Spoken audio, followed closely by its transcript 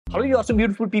Hello, you awesome,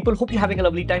 beautiful people. Hope you're having a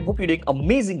lovely time. Hope you're doing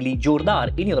amazingly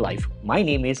Jordar in your life. My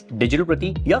name is Digital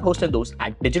Pratik, your host and host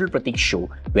at Digital Pratik Show,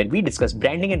 where we discuss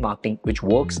branding and marketing which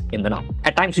works in the now.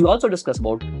 At times, we also discuss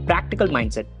about practical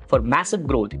mindset for massive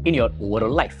growth in your overall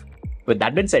life. With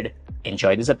that being said,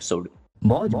 enjoy this episode.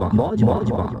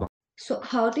 So,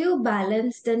 how do you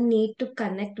balance the need to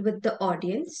connect with the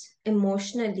audience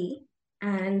emotionally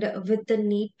and with the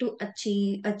need to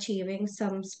achieving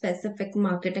some specific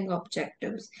marketing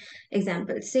objectives?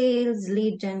 Example, sales,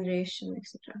 lead generation,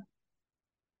 etc.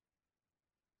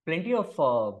 Plenty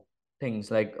of things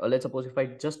like let's suppose if I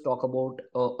just talk about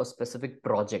a specific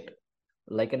project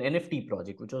like an NFT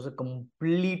project, which was a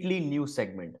completely new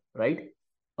segment, right?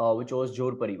 Which was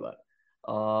Jor Parivar.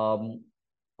 Um,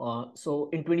 so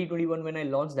in 2021, when I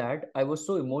launched that, I was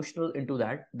so emotional into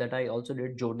that I also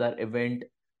did Jordar event,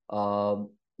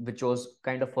 which was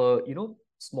kind of a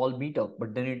small meetup,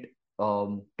 but then it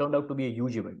turned out to be a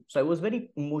huge event. So I was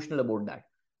very emotional about that.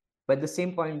 But at the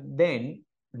same point, then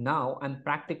now I'm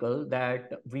practical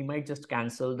that we might just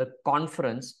cancel the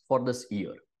conference for this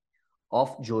year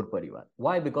of Jor Parivar.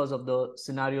 Why? Because of the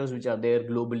scenarios which are there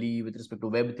globally with respect to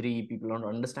Web3. People are not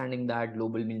understanding that.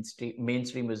 Global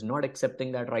mainstream is not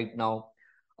accepting that right now.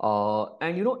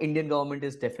 And Indian government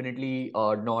is definitely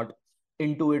not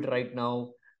into it right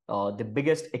now. The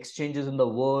biggest exchanges in the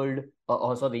world,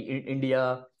 in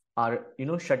India, are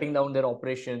shutting down their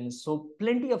operations. So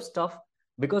plenty of stuff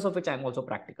because of which I'm also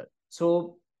practical.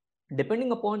 So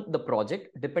depending upon the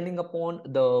project, depending upon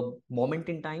the moment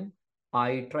in time,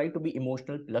 I try to be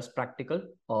emotional plus practical.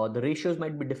 The ratios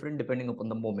might be different depending upon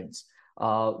the moments.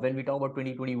 When we talk about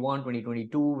 2021,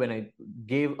 2022,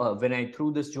 when I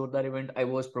threw this Jordar event, I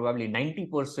was probably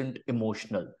 90%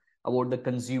 emotional about the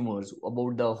consumers,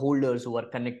 about the holders who are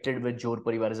connected with Jor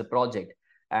Parivar as a project.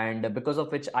 And because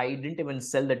of which I didn't even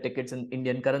sell the tickets in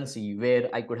Indian currency where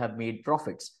I could have made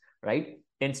profits, right?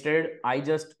 Instead, I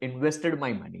just invested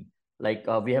my money. Like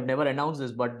we have never announced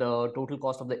this, but the total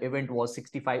cost of the event was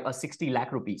 60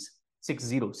 lakh rupees,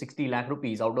 60 lakh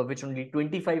rupees, out of which only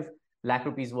 25 lakh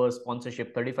rupees were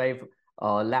sponsorship, 35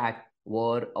 lakh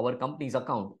were our company's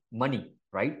account money,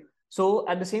 right? So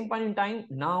at the same point in time,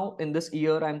 now in this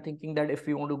year, I'm thinking that if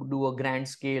we want to do a grand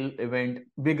scale event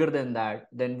bigger than that,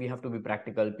 then we have to be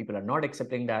practical. People are not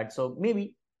accepting that. So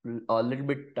maybe a little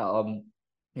bit,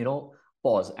 you know,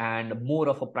 pause and more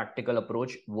of a practical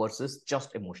approach versus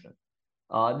just emotional.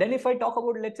 Then if I talk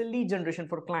about, let's say, lead generation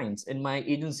for clients in my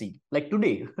agency, like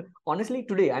today, honestly,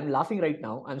 today I'm laughing right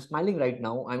now, I'm smiling right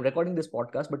now, I'm recording this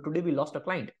podcast, but today we lost a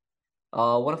client.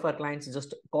 One of our clients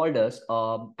just called us,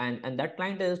 and that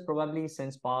client is probably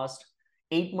since past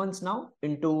 8 months now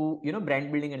into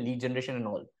brand building and lead generation and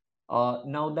all.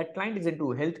 Now that client is into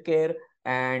healthcare,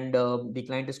 and the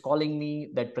client is calling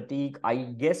me that Pratik, I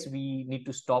guess we need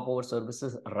to stop our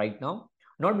services right now,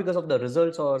 not because of the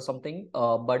results or something,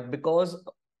 but because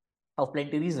of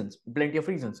plenty of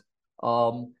reasons.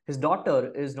 His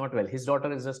daughter is not well. His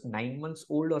daughter is just 9 months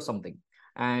old or something,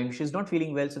 and she's not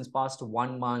feeling well since past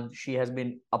 1 month. She has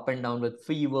been up and down with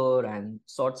fever and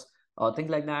sorts things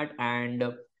like that.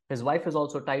 And his wife is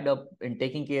also tied up in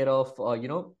taking care of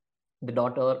the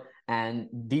daughter. And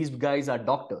these guys are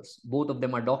doctors. Both of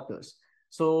them are doctors.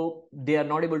 So they are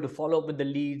not able to follow up with the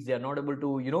leads. They are not able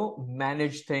to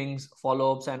manage things,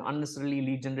 follow ups, and unnecessarily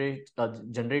lead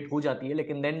generate ho jati hai,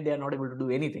 lekin then they are not able to do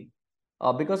anything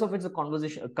because of which the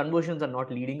conversions are not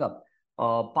leading up.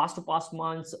 Past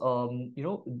months,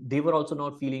 they were also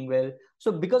not feeling well.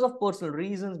 So because of personal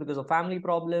reasons, because of family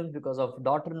problems, because of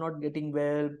daughter not getting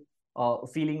well,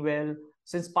 feeling well,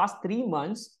 since past 3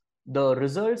 months, the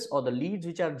results or the leads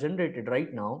which are generated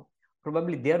right now,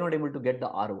 probably they are not able to get the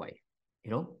ROI,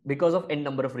 because of n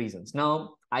number of reasons.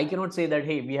 Now I cannot say that,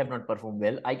 hey, we have not performed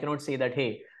well. I cannot say that,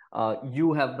 hey,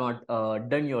 you have not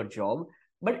done your job,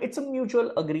 but it's a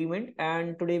mutual agreement.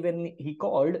 And today when he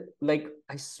called, like,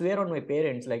 I swear on my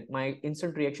parents, like, my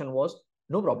instant reaction was,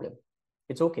 no problem,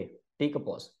 it's okay, take a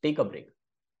pause, take a break,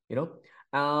 you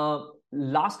know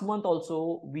last month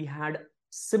also we had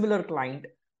similar client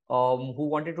who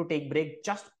wanted to take break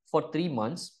just for 3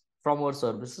 months from our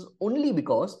services, only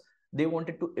because they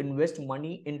wanted to invest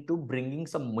money into bringing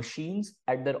some machines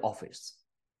at their office.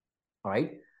 All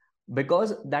right,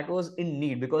 because that was in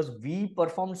need, because we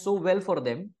performed so well for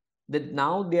them that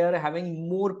now they are having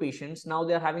more patients, now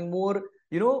they are having more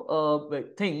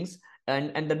things,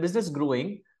 and the business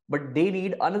growing, but they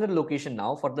need another location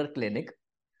now for their clinic,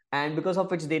 and because of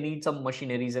which they need some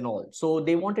machineries and all. So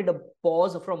they wanted a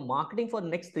pause from marketing for the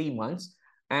next 3 months.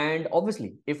 And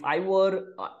obviously, if I were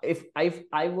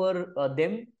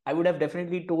them, I would have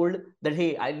definitely told that,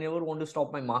 hey, I never want to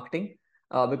stop my marketing.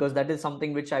 because that is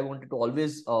something which I wanted to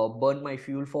always burn my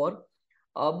fuel for.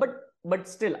 But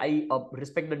still, I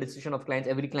respect the decision of clients.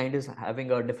 Every client is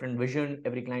having a different vision.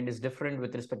 Every client is different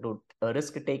with respect to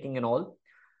risk taking and all.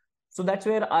 So that's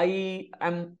where I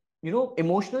am,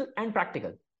 emotional and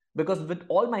practical, because with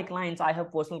all my clients I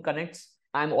have personal connects.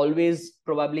 I'm always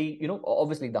probably,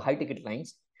 obviously the high ticket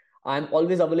clients, I'm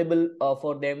always available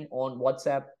for them on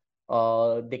WhatsApp.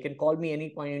 They can call me any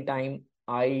point in time.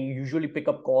 I usually pick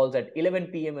up calls at 11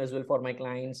 p.m. as well for my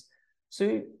clients.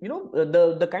 So,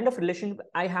 the kind of relation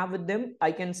I have with them,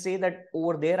 I can say that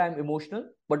over there I'm emotional.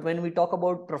 But when we talk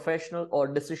about professional or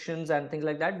decisions and things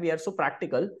like that, we are so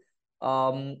practical,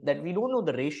 that we don't know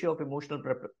the ratio of emotional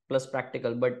plus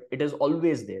practical, but it is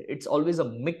always there. It's always a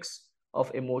mix of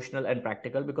emotional and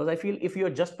practical, because I feel if you're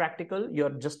just practical, you're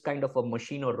just kind of a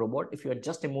machine or robot. If you're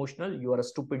just emotional, you are a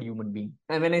stupid human being.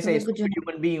 And when I say Good stupid job.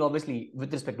 human being, obviously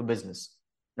with respect to business,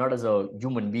 not as a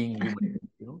human being,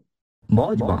 you know.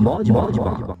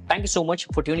 Thank you so much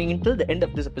for tuning in till the end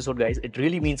of this episode, guys. It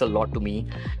really means a lot to me.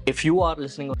 If you are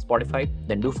listening on Spotify,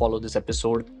 then do follow this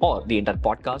episode or the entire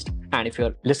podcast. And if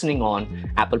you're listening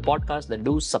on Apple Podcasts, then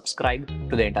do subscribe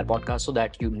to the entire podcast so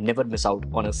that you never miss out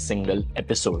on a single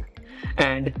episode.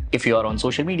 And if you are on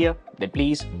social media, then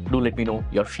please do let me know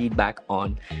your feedback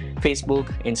on Facebook,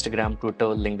 Instagram, Twitter,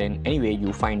 LinkedIn, anywhere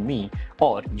you find me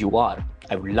or you are.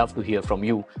 I would love to hear from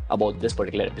you about this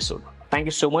particular episode. Thank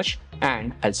you so much,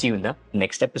 and I'll see you in the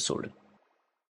next episode.